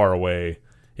how far away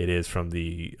it is from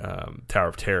the Tower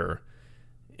of Terror.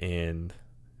 And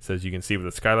it says you can see where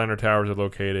the Skyliner towers are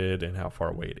located and how far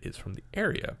away it is from the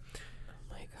area.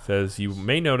 Says you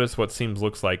may notice what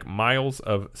looks like miles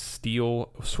of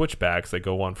steel switchbacks that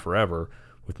go on forever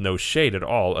with no shade at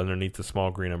all underneath the small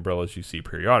green umbrellas you see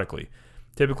periodically.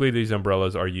 Typically, these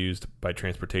umbrellas are used by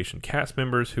transportation cast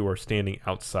members who are standing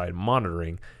outside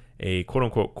monitoring. A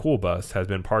quote-unquote cool bus has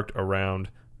been parked around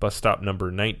bus stop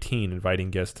number 19, inviting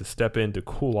guests to step in to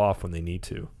cool off when they need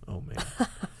to. Oh, man.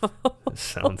 This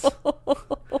sounds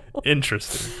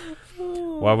interesting.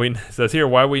 While we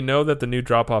know that the new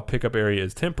drop-off pickup area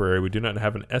is temporary, we do not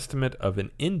have an estimate of an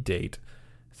end date,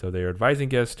 so they are advising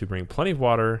guests to bring plenty of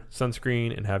water,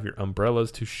 sunscreen, and have your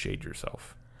umbrellas to shade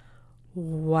yourself.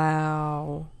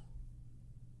 Wow.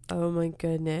 Oh my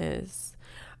goodness.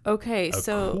 Okay,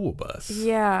 so cool bus.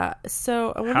 Yeah,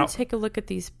 so I want to take a look at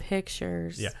these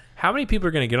pictures. Yeah. How many people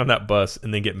are going to get on that bus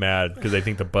and then get mad because they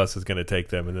think the bus is going to take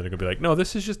them, and then they're going to be like, no,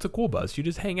 this is just a cool bus. You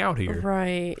just hang out here.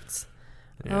 Right.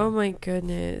 Yeah. Oh my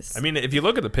goodness. I mean, if you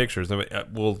look at the pictures,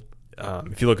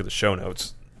 if you look at the show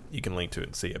notes, you can link to it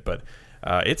and see it. But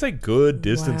it's a good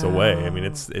distance away. I mean,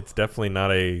 it's definitely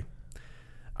not a.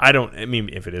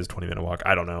 If it is 20-minute walk,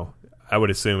 I don't know. I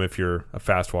would assume if you're a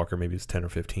fast walker, maybe it's 10 or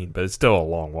 15, but it's still a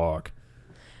long walk.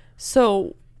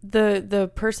 So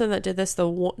the person that did this,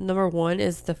 number 1,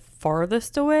 is the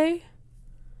farthest away?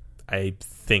 I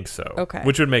think so. Okay.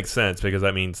 Which would make sense because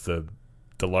that means the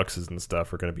deluxes and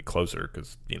stuff are going to be closer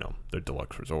because, they're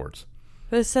deluxe resorts.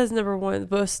 But it says number 1,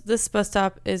 this bus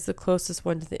stop is the closest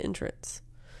one to the entrance.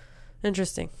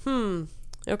 Interesting.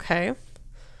 Okay.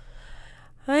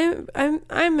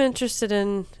 I'm interested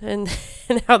in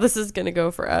how this is going to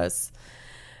go for us,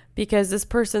 because this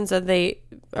person said they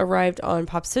arrived on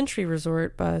Pop Century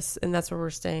Resort bus, and that's where we're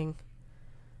staying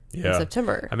in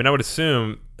September. I mean, I would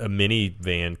assume a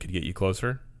minivan could get you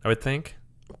closer, I would think.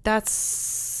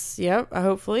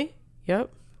 Hopefully.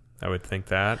 Yep. I would think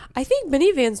that. I think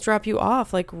minivans drop you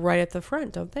off like right at the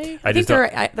front, don't they? I think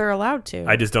they're allowed to.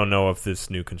 I just don't know if this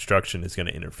new construction is going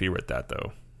to interfere with that,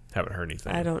 though. Haven't heard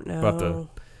anything. I don't know. We'll have to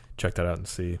check that out and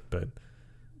see. But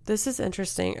this is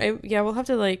interesting. We'll have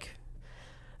to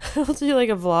we'll do like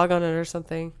a vlog on it or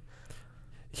something.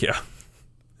 Yeah,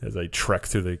 as I trek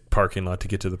through the parking lot to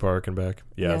get to the park and back.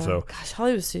 Yeah. So gosh,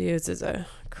 Hollywood Studios is a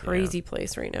crazy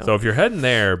place right now. So if you're heading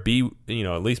there,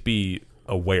 at least be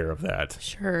aware of that.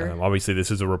 Sure. Obviously,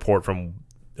 this is a report from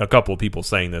a couple of people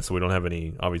saying this, so we don't have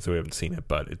any. Obviously, we haven't seen it,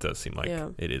 but it does seem like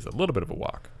it is a little bit of a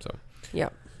walk. So yeah.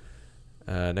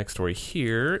 Next story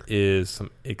here is some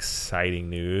exciting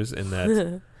news in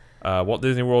that Walt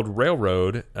Disney World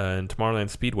Railroad and Tomorrowland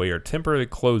Speedway are temporarily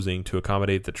closing to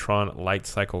accommodate the Tron Light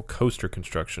Cycle coaster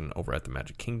construction over at the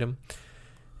Magic Kingdom.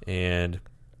 And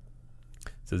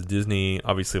it says Disney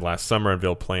obviously last summer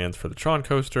unveiled plans for the Tron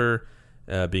coaster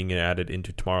being added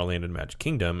into Tomorrowland and Magic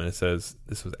Kingdom, and it says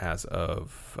this was as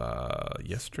of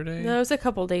yesterday. No, it was a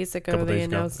couple days ago they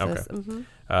announced this.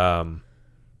 Mm-hmm.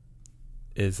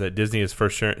 Is that Disney is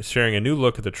first sharing a new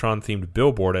look at the Tron-themed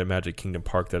billboard at Magic Kingdom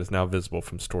Park that is now visible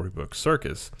from Storybook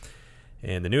Circus.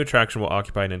 And the new attraction will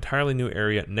occupy an entirely new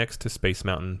area next to Space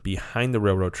Mountain behind the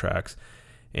railroad tracks.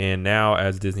 And now,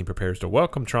 as Disney prepares to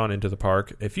welcome Tron into the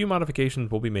park, a few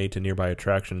modifications will be made to nearby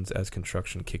attractions as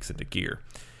construction kicks into gear.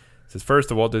 It says first,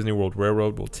 the Walt Disney World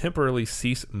Railroad will temporarily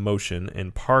cease motion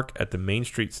and park at the Main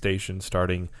Street station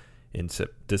starting in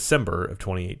December of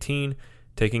 2018,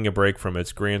 taking a break from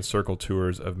its Grand Circle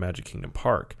tours of Magic Kingdom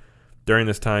Park. During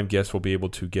this time, guests will be able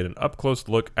to get an up-close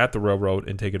look at the railroad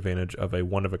and take advantage of a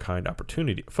one-of-a-kind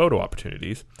photo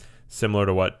opportunities, similar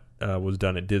to what was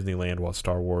done at Disneyland while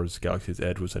Star Wars Galaxy's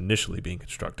Edge was initially being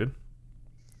constructed.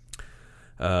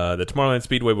 The Tomorrowland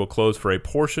Speedway will close for a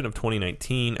portion of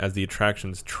 2019 as the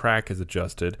attraction's track is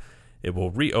adjusted. It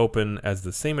will reopen as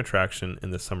the same attraction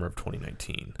in the summer of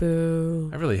 2019.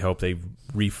 Boo. I really hope they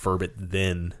refurb it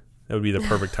then. That would be the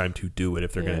perfect time to do it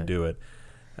if they're going to do it.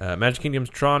 Magic Kingdom's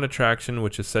Tron attraction,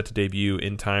 which is set to debut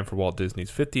in time for Walt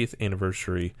Disney's 50th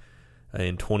anniversary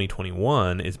in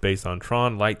 2021, is based on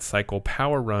Tron Light Cycle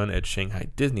Power Run at Shanghai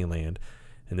Disneyland.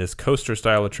 And this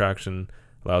coaster-style attraction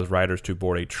allows riders to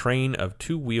board a train of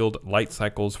two-wheeled light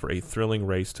cycles for a thrilling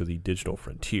race to the digital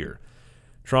frontier.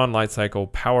 Tron Light Cycle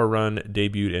Power Run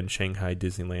debuted in Shanghai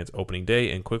Disneyland's opening day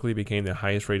and quickly became the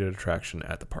highest-rated attraction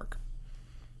at the park.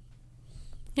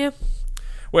 Yeah.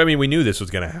 Well, I mean, we knew this was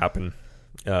going to happen,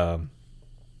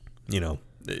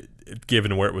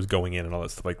 given where it was going in and all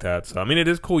that stuff like that. So, I mean, it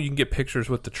is cool. You can get pictures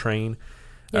with the train.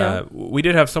 Yeah. We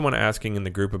did have someone asking in the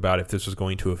group about if this was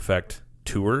going to affect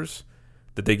tours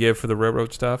that they give for the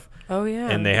railroad stuff. Oh, yeah.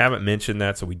 And they haven't mentioned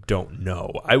that, so we don't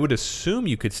know. I would assume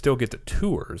you could still get the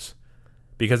tours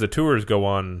because the tours go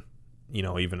on,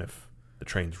 even if the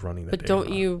train's running that day. But don't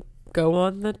you go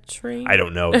on the train? I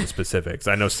don't know the specifics.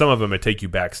 I know some of them would take you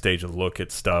backstage and look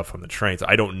at stuff on the trains.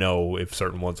 I don't know if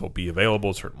certain ones will be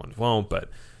available, certain ones won't, but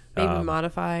maybe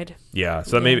modified. Yeah,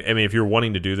 so maybe, I mean, if you're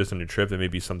wanting to do this on your trip, that may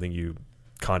be something you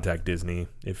contact Disney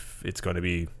if it's going to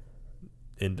be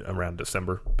in around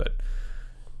December. But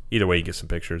either way, you get some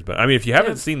pictures. But I mean, if you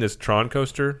haven't seen this Tron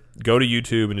coaster, go to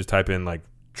YouTube and just type in like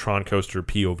Tron coaster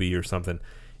POV or something.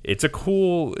 It's a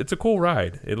cool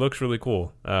ride. It looks really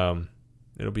cool.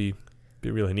 It'll be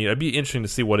really neat. It'd be interesting to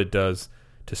see what it does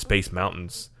to Space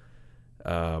Mountain's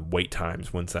wait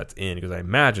times once that's in, because I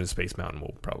imagine Space Mountain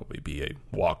will probably be a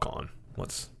walk-on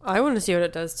once. I want to see what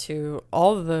it does to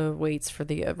all of the waits for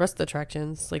the rest of the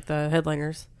attractions, like the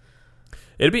headliners.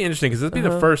 It'd be interesting because this would be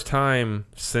the first time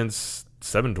since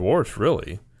Seven Dwarfs,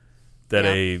 really, that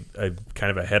a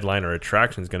kind of a headliner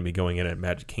attraction is going to be going in at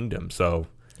Magic Kingdom. So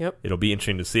it'll be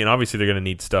interesting to see. And obviously they're going to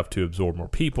need stuff to absorb more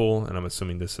people, and I'm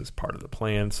assuming this is part of the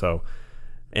plan. So,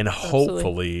 and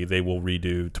hopefully they will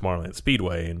redo Tomorrowland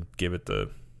Speedway and give it the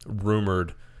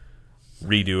rumored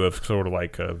redo of sort of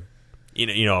like a,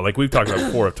 like we've talked about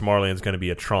before, if Tomorrowland's going to be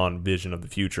a Tron vision of the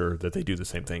future, that they do the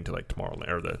same thing to like Tomorrowland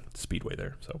or the Speedway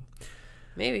there. So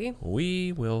maybe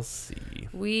we will see.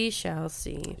 We shall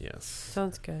see. Yes,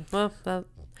 sounds good. Well,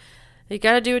 you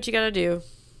got to do what you got to do.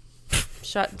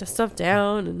 Shut the stuff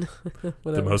down and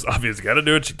whatever. The most obvious, you got to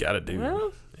do what you got to do.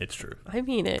 Well, it's true. I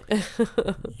mean it.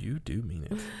 You do mean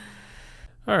it.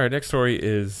 All right, next story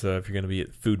is if you're going to be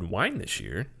at Food and Wine this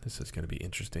year, this is going to be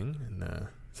interesting and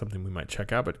something we might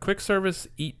check out. But quick service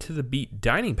Eat to the Beat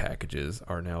dining packages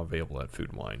are now available at Food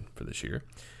and Wine for this year.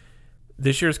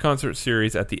 This year's concert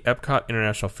series at the Epcot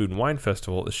International Food and Wine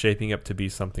Festival is shaping up to be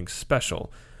something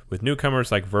special, with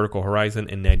newcomers like Vertical Horizon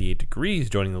and 98 Degrees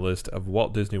joining the list of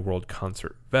Walt Disney World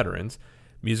concert veterans.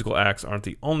 Musical acts aren't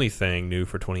the only thing new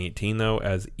for 2018, though,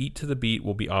 as Eat to the Beat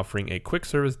will be offering a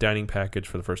quick-service dining package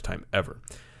for the first time ever.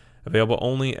 Available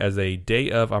only as a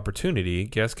day-of opportunity,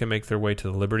 guests can make their way to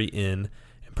the Liberty Inn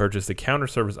and purchase the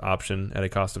counter-service option at a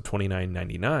cost of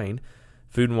 $29.99.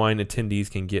 Food and Wine attendees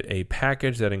can get a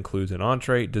package that includes an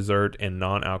entree, dessert, and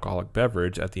non-alcoholic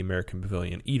beverage at the American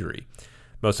Pavilion Eatery.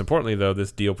 Most importantly, though,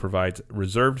 this deal provides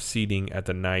reserved seating at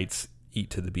the night's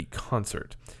Eat to the Beat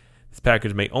concert. This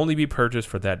package may only be purchased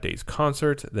for that day's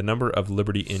concert. The number of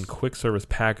Liberty Inn quick service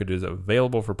packages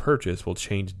available for purchase will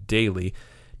change daily,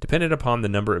 dependent upon the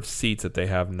number of seats that they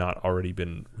have not already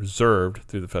been reserved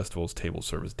through the festival's table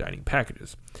service dining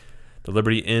packages. The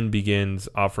Liberty Inn begins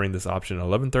offering this option at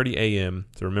 11:30 a.m.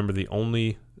 So remember,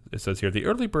 it says here, the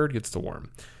early bird gets the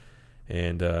worm.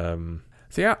 And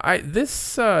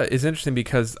this is interesting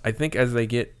because I think as they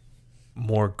get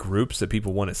more groups that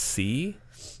people want to see,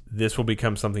 this will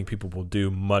become something people will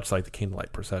do, much like the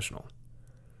Candlelight Processional.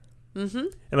 Mm-hmm.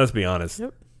 And let's be honest,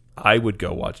 I would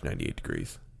go watch 98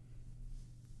 Degrees.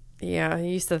 Yeah,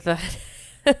 you said that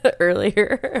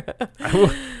earlier.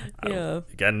 You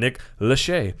got Nick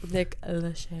Lachey.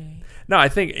 No, I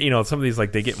think, some of these,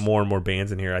 like, they get more and more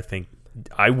bands in here. I think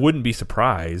I wouldn't be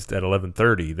surprised at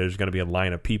 11:30 there's going to be a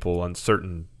line of people on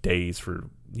certain days for,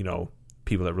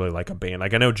 people that really like a band.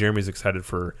 Like, I know Jeremy's excited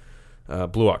for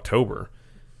Blue October.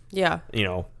 Yeah.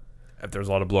 If there's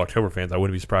a lot of Blue October fans, I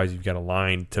wouldn't be surprised if you've got a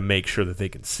line to make sure that they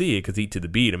can see it, because Eat to the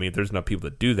Beat, I mean, if there's enough people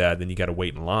that do that, then you got to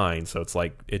wait in line. So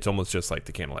it's almost just like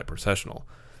the Candlelight Processional.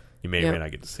 You may or may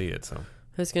not get to see it. So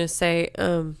I was going to say,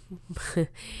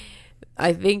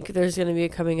 I think there's going to be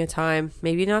coming a time,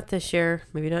 maybe not this year,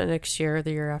 maybe not next year or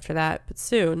the year after that, but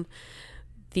soon,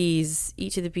 these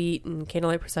Eat to the Beat and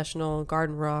Candlelight Processional,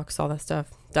 Garden Rocks, all that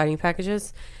stuff, dining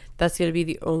packages, that's going to be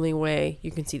the only way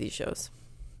you can see these shows.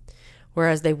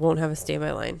 Whereas they won't have a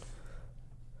standby line.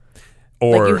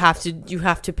 Or you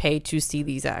have to pay to see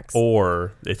these acts.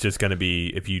 Or it's just going to be,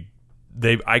 if you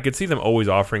I could see them always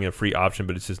offering a free option,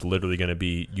 but it's just literally going to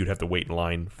be you'd have to wait in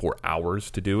line for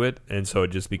hours to do it, and so it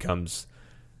just becomes,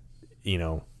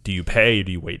 do you pay or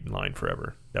do you wait in line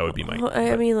forever? That would be my. Well,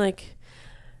 I mean, like,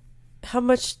 how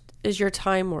much is your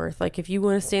time worth? Like, if you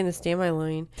want to stay in the standby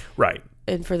line, right?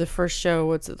 And for the first show,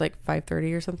 what's it, like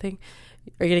 5:30 or something?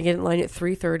 Are you gonna get in line at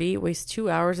 3:30, waste 2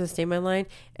 hours in the standby line,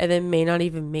 and then may not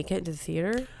even make it into the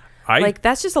theater?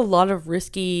 That's just a lot of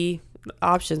risky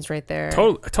options right there.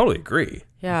 I totally agree.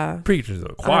 Yeah. Preaching to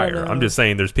the choir. I'm just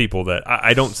saying there's people that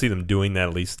I don't see them doing that,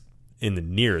 at least in the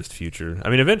nearest future. I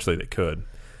mean, eventually they could.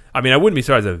 I mean, I wouldn't be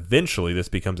surprised if eventually this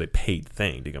becomes a paid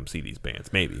thing to come see these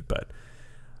bands, maybe. But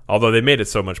although they made it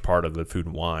so much part of the Food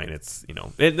and Wine, it's,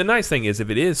 the nice thing is if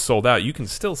it is sold out, you can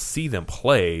still see them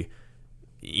play,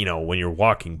 when you're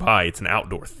walking by. It's an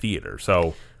outdoor theater.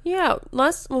 So yeah,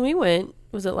 when we went,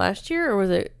 was it last year or was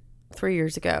it 3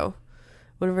 years ago?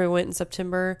 Whenever we went in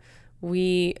September,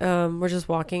 we were just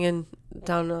walking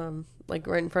down like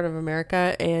right in front of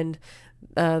America, and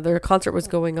their concert was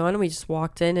going on, and we just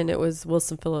walked in, and it was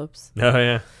Wilson Phillips. Oh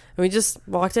yeah. And we just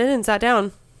walked in and sat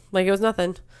down like it was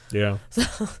nothing. Yeah.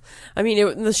 So, I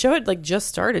mean, the show had like just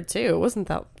started too. It wasn't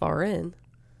that far in.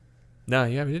 No,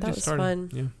 yeah, it that just was started. Fun.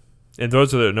 Yeah. And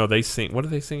those are they sing. What do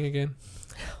they sing again?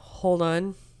 Hold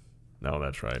on. No,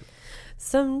 that's right.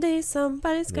 Someday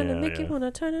somebody's gonna make you wanna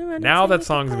turn around. Now that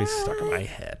song's gonna be stuck in my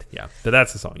head. Yeah, but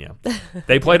that's the song. Yeah,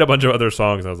 they played a bunch of other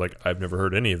songs. And I was like, I've never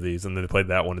heard any of these, and then they played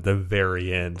that one at the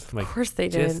very end. I'm like, of course they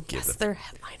did. Yes, they're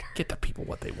headliner. Get the people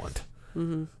what they want.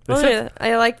 Mm-hmm. Well,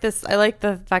 I like this. I like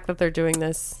the fact that they're doing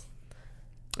this.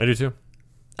 I do too.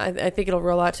 I think it'll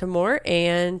roll out to more,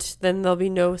 and then there'll be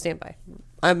no standby.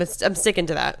 I'm sticking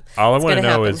to that. All I want to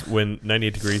know is when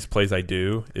 98 Degrees plays I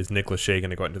Do, is Nick Lachey going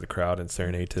to go out into the crowd and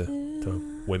serenade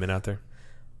to women out there?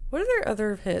 What are their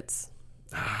other hits?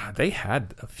 They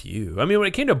had a few. I mean, when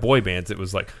it came to boy bands, it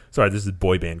was like, sorry, this is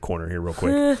boy band corner here real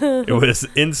quick. It was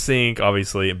NSYNC,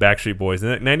 obviously, and Backstreet Boys.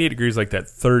 And 98 Degrees, like that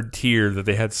third tier that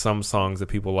they had some songs that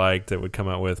people liked that would come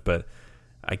out with, but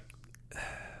let's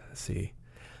see.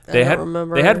 They had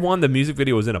one, the music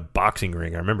video was in a boxing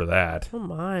ring. I remember that. Oh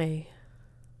my.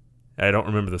 I don't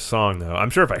remember the song though. I'm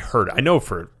sure if I heard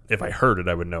it, if I heard it,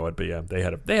 I would know it. But yeah, they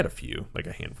had a few, like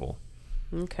a handful.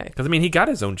 Okay. Because I mean, he got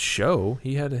his own show.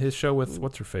 He had his show with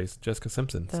what's her face, Jessica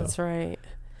Simpson. That's right.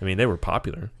 I mean, they were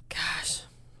popular. Gosh,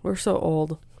 we're so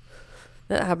old.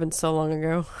 That happened so long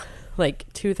ago, like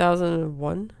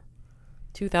 2001,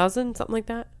 2000, something like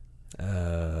that.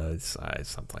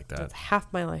 Something like that. That's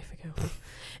half my life ago.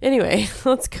 Anyway,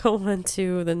 let's go on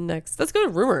to the next. Let's go to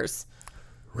rumors.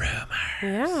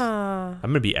 Yeah. I'm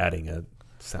going to be adding a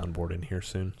soundboard in here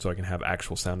soon so I can have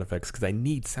actual sound effects because I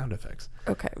need sound effects.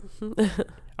 Okay. All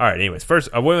right. Anyways, first,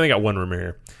 I've only got one rumor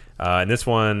here. And this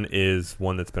one is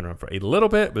one that's been around for a little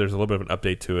bit, but there's a little bit of an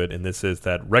update to it. And this is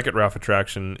that Wreck-It Ralph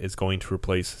attraction is going to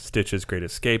replace Stitch's Great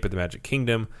Escape at the Magic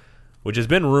Kingdom, which has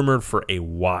been rumored for a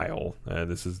while.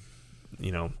 This is,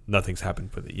 nothing's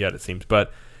happened with it yet, it seems.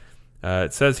 But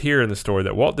it says here in the story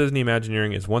that Walt Disney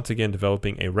Imagineering is once again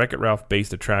developing a Wreck-It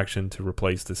Ralph-based attraction to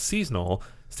replace the seasonal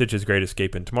Stitch's Great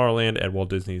Escape in Tomorrowland at Walt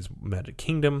Disney's Magic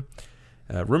Kingdom.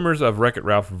 Rumors of Wreck-It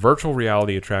Ralph virtual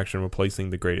reality attraction replacing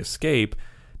the Great Escape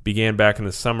began back in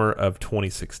the summer of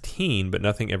 2016, but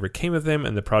nothing ever came of them,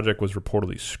 and the project was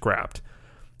reportedly scrapped.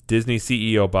 Disney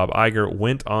CEO Bob Iger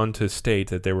went on to state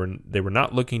that they were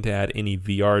not looking to add any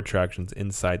VR attractions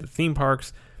inside the theme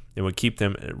parks and would keep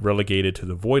them relegated to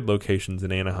the void locations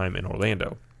in Anaheim and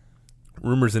Orlando.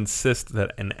 Rumors insist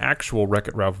that an actual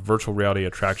Wreck-It Ralph virtual reality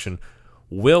attraction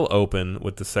will open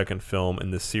with the second film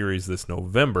in the series this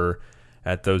November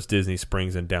at those Disney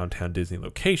Springs and Downtown Disney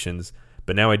locations,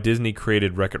 but now a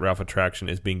Disney-created Wreck-It Ralph attraction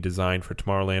is being designed for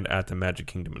Tomorrowland at the Magic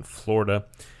Kingdom in Florida.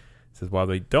 It says while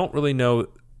they don't really know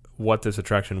what this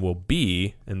attraction will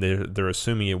be, and they're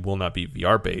assuming it will not be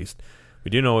VR-based,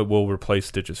 we do know it will replace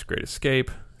Stitch's Great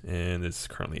Escape, and it's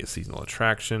currently a seasonal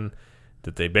attraction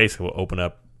that they basically will open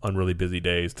up on really busy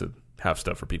days to have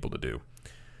stuff for people to do.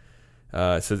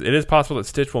 It says it is possible that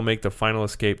Stitch will make the final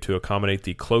escape to accommodate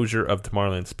the closure of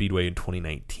Tomorrowland Speedway in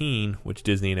 2019, which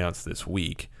Disney announced this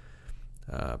week.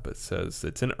 But it says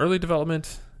it's in early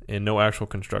development and no actual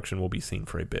construction will be seen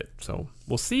for a bit. So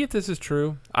we'll see if this is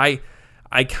true. I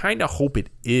kind of hope it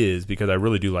is because I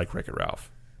really do like Wreck-It Ralph.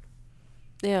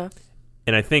 Yeah.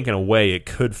 And I think in a way it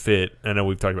could fit. I know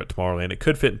we've talked about Tomorrowland. It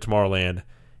could fit in Tomorrowland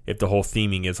if the whole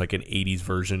theming is like an 80s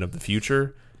version of the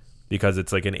future because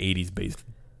it's like an 80s based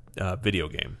video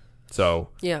game. So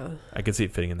yeah, I could see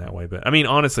it fitting in that way. But I mean,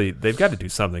 honestly, they've got to do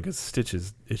something because Stitch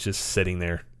is just sitting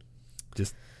there,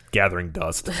 just gathering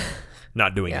dust,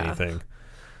 not doing anything.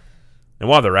 And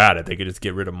while they're at it, they could just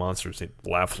get rid of Monsters Inc.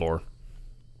 Laugh Floor.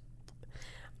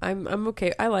 I'm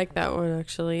okay. I like that one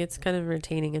actually. It's kind of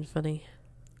entertaining and funny.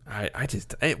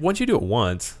 Once you do it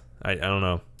once, I don't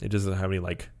know. It doesn't have any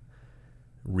like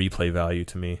replay value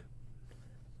to me.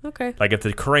 Okay. Like if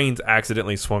the cranes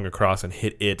accidentally swung across and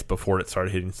hit it before it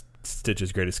started hitting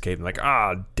Stitch's Great Escape, I'm like,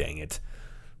 dang it.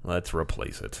 Let's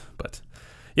replace it. But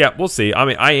yeah, we'll see. I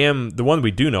mean, the one we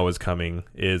do know is coming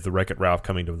is the Wreck-It Ralph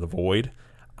coming to the Void.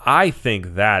 I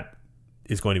think that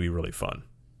is going to be really fun.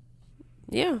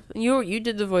 Yeah, you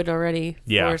did the Void already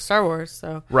for Star Wars,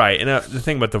 so right. And the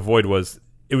thing about the Void was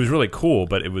it was really cool,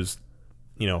 but it was,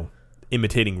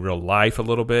 imitating real life a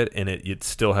little bit, and it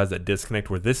still has that disconnect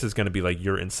where this is going to be like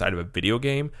you're inside of a video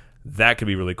game. That could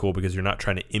be really cool because you're not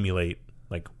trying to emulate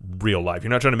like real life.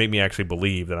 You're not trying to make me actually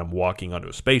believe that I'm walking onto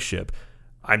a spaceship.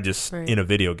 I'm just in a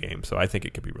video game, so I think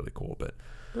it could be really cool. But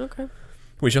okay,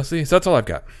 we shall see. So that's all I've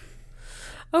got.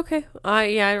 Okay,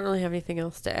 I don't really have anything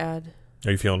else to add.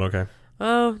 Are you feeling okay?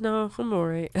 Oh no, I'm all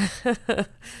right.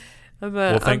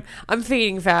 I'm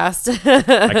fading fast.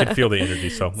 I can feel the energy.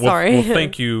 So sorry. Well,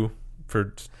 thank you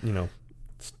for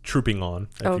trooping on,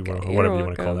 whatever you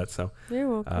want to call that. So you're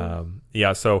welcome.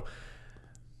 So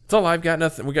that's all I've got.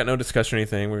 Nothing. We got no discussion or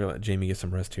anything. We're gonna let Jamie get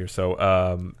some rest here.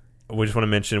 So we just want to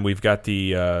mention we've got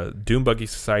the Doom Buggy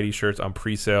Society shirts on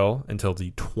pre-sale until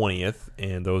the 20th,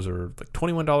 and those are like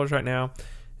 $21 right now.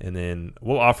 And then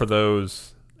we'll offer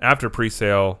those after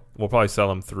pre-sale. We'll probably sell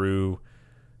them through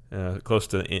close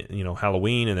to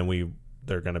Halloween, and then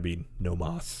they're going to be no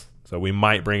mas. So we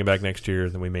might bring it back next year,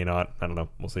 then we may not. I don't know.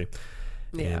 We'll see.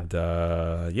 Yeah. And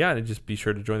and just be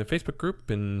sure to join the Facebook group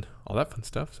and all that fun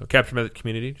stuff. So Capture Magic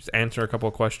community, just answer a couple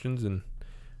of questions and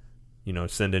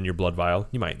send in your blood vial.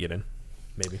 You might get in,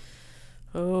 maybe.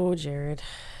 Oh, Jared.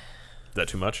 Is that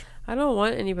too much? I don't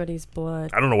want anybody's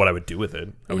blood. I don't know what I would do with it.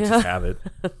 I would just have it.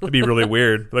 It'd be really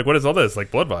weird. Like, what is all this?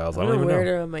 Like blood vials? I don't even know. Wear it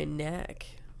around my neck.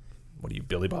 What are you,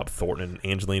 Billy Bob Thornton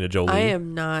and Angelina Jolie? I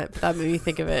am not. That made me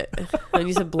think of it. When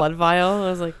you said blood vial, I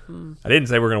was like, I didn't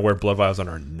say we're going to wear blood vials on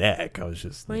our neck. I was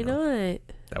just, why not?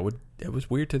 It was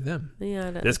weird to them. Yeah.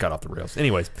 This got off the rails.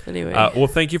 Anyway. Well,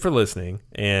 thank you for listening,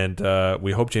 and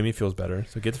we hope Jamie feels better.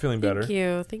 So gets feeling better.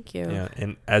 Thank you. Yeah,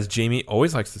 and as Jamie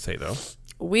always likes to say, though,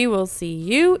 we will see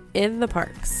you in the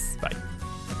parks. Bye.